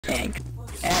Tank.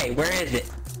 Hey, where is it?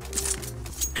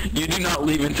 You do not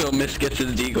leave until Miss gets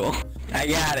his deagle. I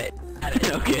got it.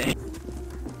 Okay.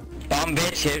 Bomb,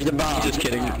 bitch, here's the bomb. Just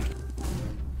kidding.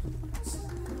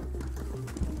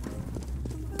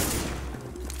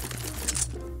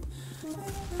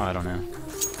 Oh, I don't know.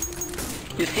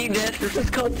 You see this? This is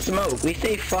called smoke. We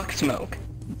say fuck smoke.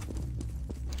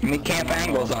 And we camp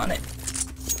angles on it.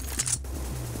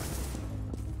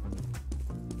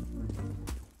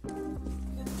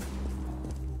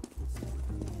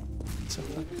 So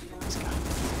fuck this guy.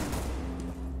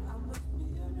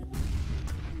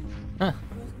 Huh.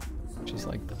 She's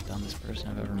like the dumbest person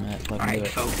I've ever met. Let me do Alright, it.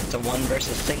 folks, it's a 1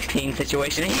 versus 16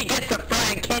 situation. He gets the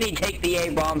front. Can he take the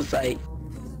A-bomb site?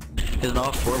 He's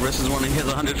off 4 versus 1. He has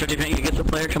 150 ping. He gets the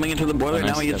player coming into the boiler. Oh,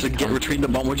 nice. Now he has to retrieve the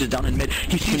bomb, which is down in mid.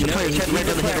 He sees the player. He's right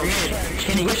on the hill.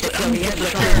 Can he get the kill? He has the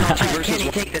player. Can he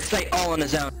take the site all on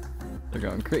his own? They're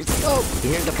going crazy. Oh!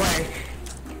 Here's the player.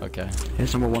 Okay.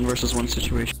 It's number 1 versus 1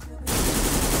 situation.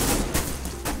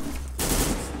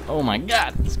 Oh my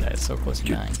god! This guy is so close to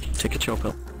dying. Take a chill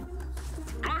pill.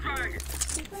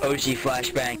 OG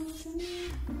flashbang.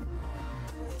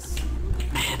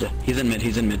 He's in mid.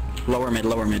 He's in mid. Lower mid.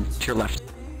 Lower mid. To your left.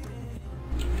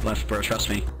 Left, bro. Trust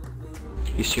me.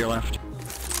 He's to your left.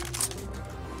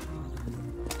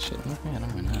 Shit, I don't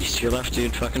even know. He's to your left,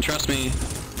 dude. Fucking trust me.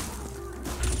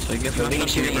 So you get The the lead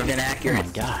shooting is Oh inaccurate.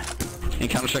 my god. And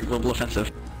Counter-Strike Global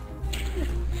Offensive.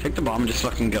 Take the bomb and just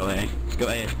fucking go A. Go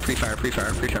A. Pre-fire,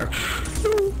 pre-fire, pre-fire.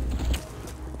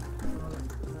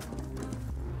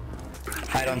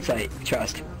 Hide on site.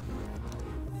 Trust.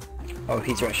 Oh,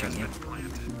 he's rushing you.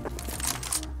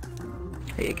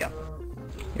 There you go.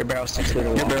 Your barrel sticks through the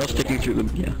wall. Your barrel's sticking through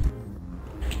the... yeah.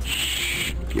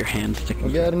 Your hand's sticking Oh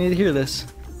god, I need to hear this.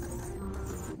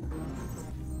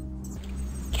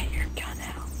 Get your gun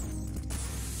out.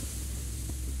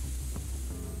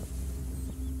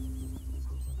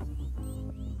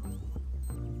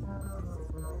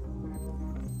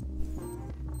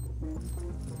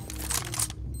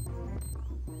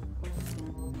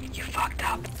 You fucked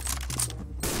up.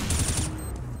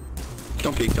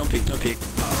 Don't peek, don't peek, don't peek.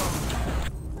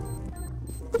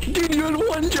 Dude, you had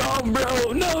one job,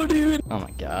 bro! No, dude! Oh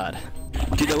my god.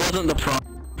 Dude, that wasn't the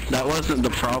problem. That wasn't the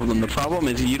problem. The problem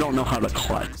is you don't know how to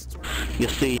clutch. You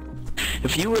see,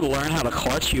 if you would learn how to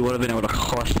clutch, you would have been able to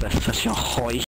clutch that such a hoy.